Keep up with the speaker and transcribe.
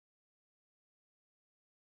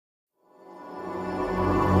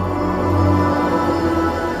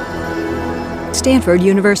Stanford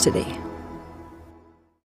University.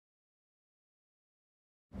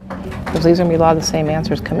 Because these are going to be a lot of the same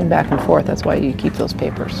answers coming back and forth. That's why you keep those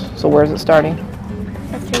papers. So where's it starting?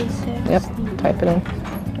 At 36. Yep, type it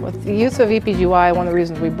in. With the use of EPGY, one of the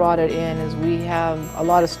reasons we brought it in is we have a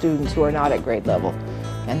lot of students who are not at grade level,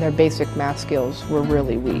 and their basic math skills were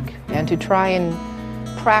really weak. And to try and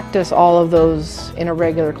practice all of those in a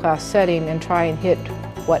regular class setting and try and hit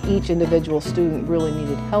what each individual student really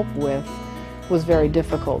needed help with was very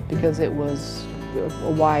difficult because it was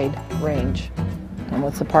a wide range. And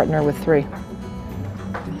what's the partner with 3?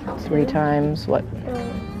 3 times what?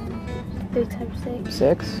 3 times 6.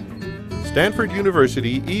 6. Stanford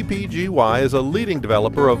University EPGY is a leading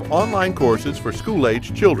developer of online courses for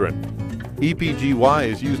school-age children. EPGY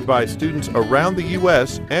is used by students around the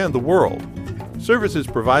U.S. and the world. Services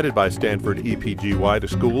provided by Stanford EPGY to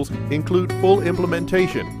schools include full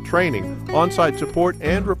implementation, training, on-site support,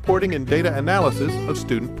 and reporting and data analysis of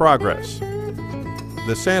student progress.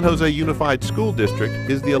 The San Jose Unified School District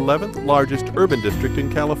is the 11th largest urban district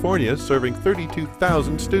in California, serving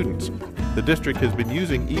 32,000 students. The district has been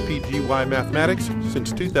using EPGY mathematics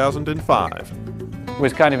since 2005. It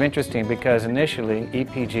was kind of interesting because initially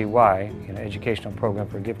EPGY, an educational program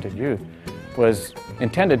for gifted youth, was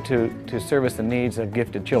intended to service the needs of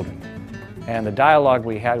gifted children. And the dialogue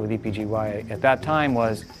we had with EPGY at that time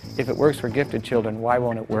was, if it works for gifted children, why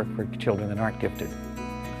won't it work for children that aren't gifted?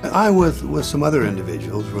 I with some other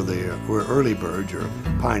individuals were early birds or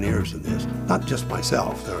pioneers in this. Not just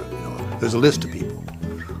myself. There's a list of people.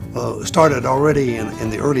 Started already in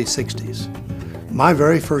the early 60s. My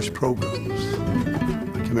very first programs,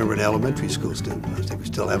 I can remember an elementary school student, I think we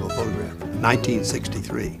still have a photograph,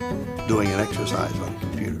 1963, doing an exercise on a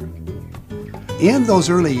computer. In those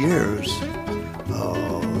early years,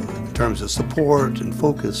 in terms of support and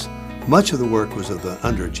focus, much of the work was of the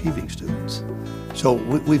underachieving students. So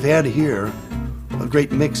we've had here a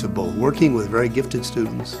great mix of both, working with very gifted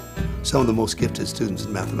students, some of the most gifted students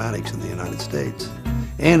in mathematics in the United States,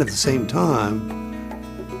 and at the same time,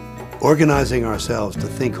 organizing ourselves to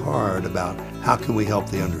think hard about how can we help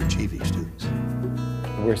the underachieving students.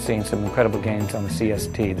 We're seeing some incredible gains on the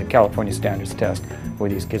CST, the California Standards Test, for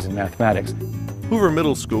these kids in mathematics. Hoover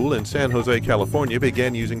Middle School in San Jose, California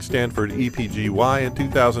began using Stanford EPGY in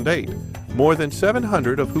 2008. More than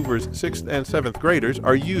 700 of Hoover's 6th and 7th graders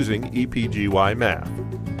are using EPGY math.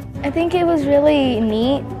 I think it was really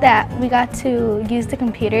neat that we got to use the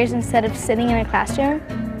computers instead of sitting in a classroom.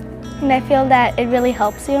 And I feel that it really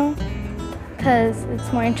helps you because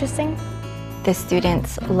it's more interesting. The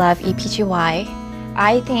students love EPGY.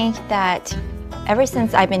 I think that ever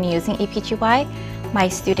since I've been using EPGY, my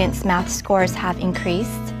students' math scores have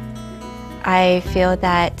increased. I feel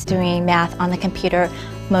that doing math on the computer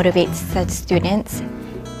motivates such students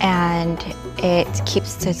and it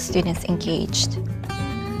keeps the students engaged.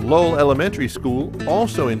 Lowell Elementary School,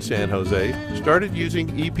 also in San Jose, started using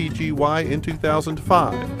EPGY in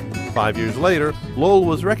 2005. 5 years later, Lowell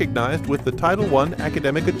was recognized with the Title I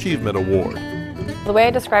Academic Achievement Award. The way I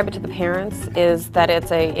describe it to the parents is that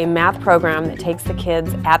it's a math program that takes the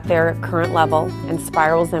kids at their current level and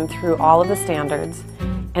spirals them through all of the standards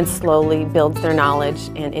and slowly builds their knowledge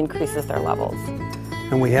and increases their levels.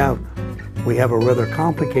 And we have a rather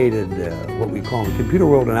complicated, what we call in the computer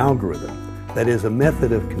world, an algorithm. That is a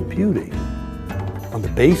method of computing on the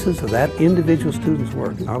basis of that individual student's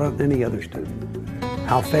work, not on any other student,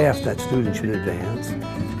 how fast that student should advance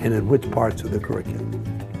and in which parts of the curriculum.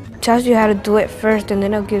 It tells you how to do it first, and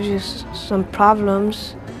then it gives you some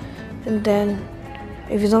problems, and then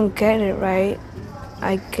if you don't get it right,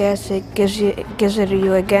 I guess it gives it to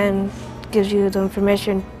you again, gives you the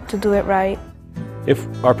information to do it right. If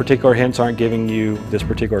our particular hints aren't giving you this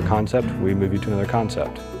particular concept, we move you to another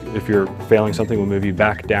concept. If you're failing something, we'll move you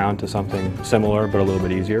back down to something similar but a little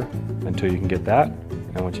bit easier until you can get that.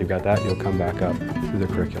 And once you've got that, you'll come back up through the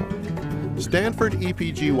curriculum. Stanford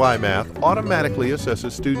EPGY Math automatically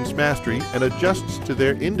assesses students' mastery and adjusts to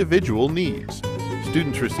their individual needs.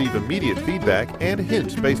 Students receive immediate feedback and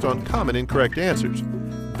hints based on common incorrect answers.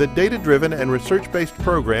 The data-driven and research-based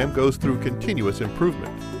program goes through continuous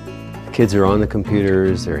improvement. Kids are on the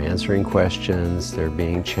computers, they're answering questions, they're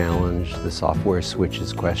being challenged. The software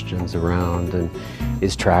switches questions around and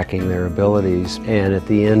is tracking their abilities. And at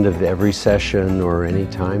the end of every session or any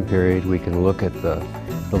time period, we can look at the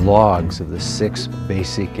logs of the 6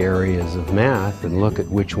 basic areas of math and look at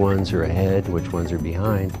which ones are ahead, which ones are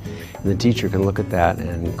behind. And the teacher can look at that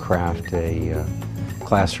and craft a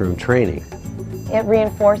classroom training. It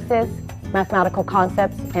reinforces mathematical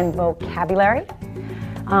concepts and vocabulary.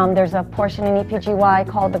 There's a portion in EPGY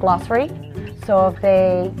called the glossary, So if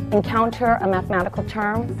they encounter a mathematical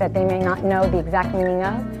term that they may not know the exact meaning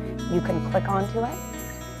of, you can click onto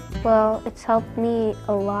it. Well, it's helped me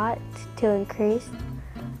a lot to increase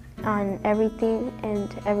on everything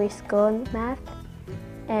and every skill in math,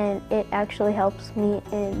 and it actually helps me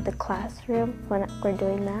in the classroom when we're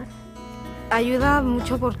doing math. Ayuda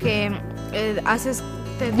mucho porque haces.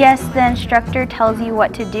 Yes, the instructor tells you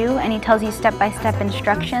what to do, and he tells you step-by-step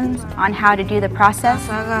instructions on how to do the process.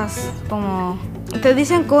 Te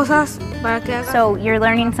dicen cosas para que hagas. So you're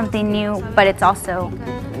learning something new, but it's also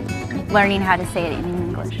learning how to say it in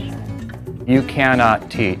English. You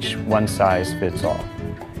cannot teach one size fits all.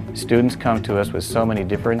 Students come to us with so many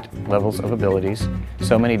different levels of abilities,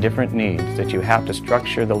 so many different needs, that you have to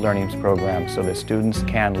structure the learning program so that students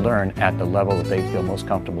can learn at the level that they feel most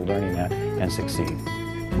comfortable learning at and succeed.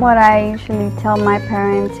 What I usually tell my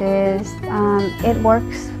parents is it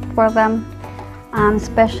works for them,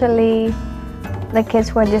 especially the kids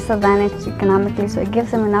who are disadvantaged economically, so it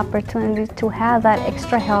gives them an opportunity to have that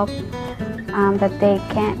extra help that they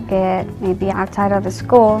can't get maybe outside of the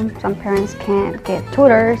school. Some parents can't get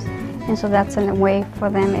tutors, and so that's in a way for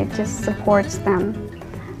them. It just supports them.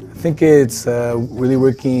 I think it's really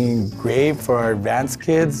working great for our advanced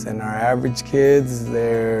kids and our average kids.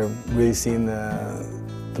 They're really seeing the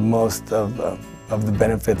most of the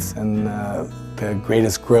benefits and the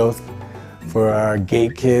greatest growth. For our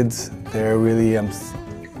GATE kids, they're really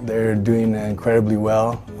they're doing incredibly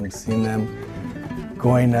well. I'm seeing them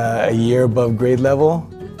going a year above grade level.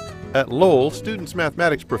 At Lowell, students'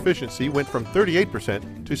 mathematics proficiency went from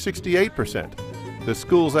 38% to 68%. The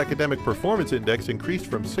school's academic performance index increased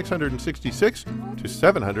from 666 to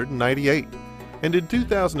 798. And in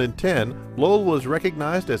 2010, Lowell was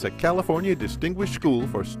recognized as a California Distinguished School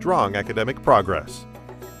for strong academic progress.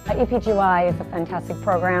 EPGY is a fantastic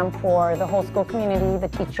program for the whole school community, the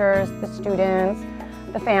teachers, the students,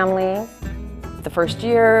 the families. The first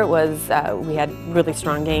year was we had really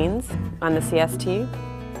strong gains on the CST,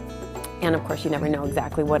 and of course you never know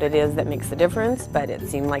exactly what it is that makes the difference, but it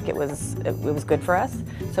seemed like it was good for us,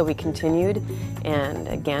 so we continued, and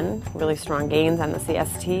again really strong gains on the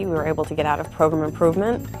CST. We were able to get out of program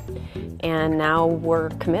improvement, and now we're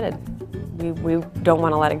committed. We don't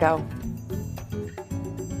want to let it go.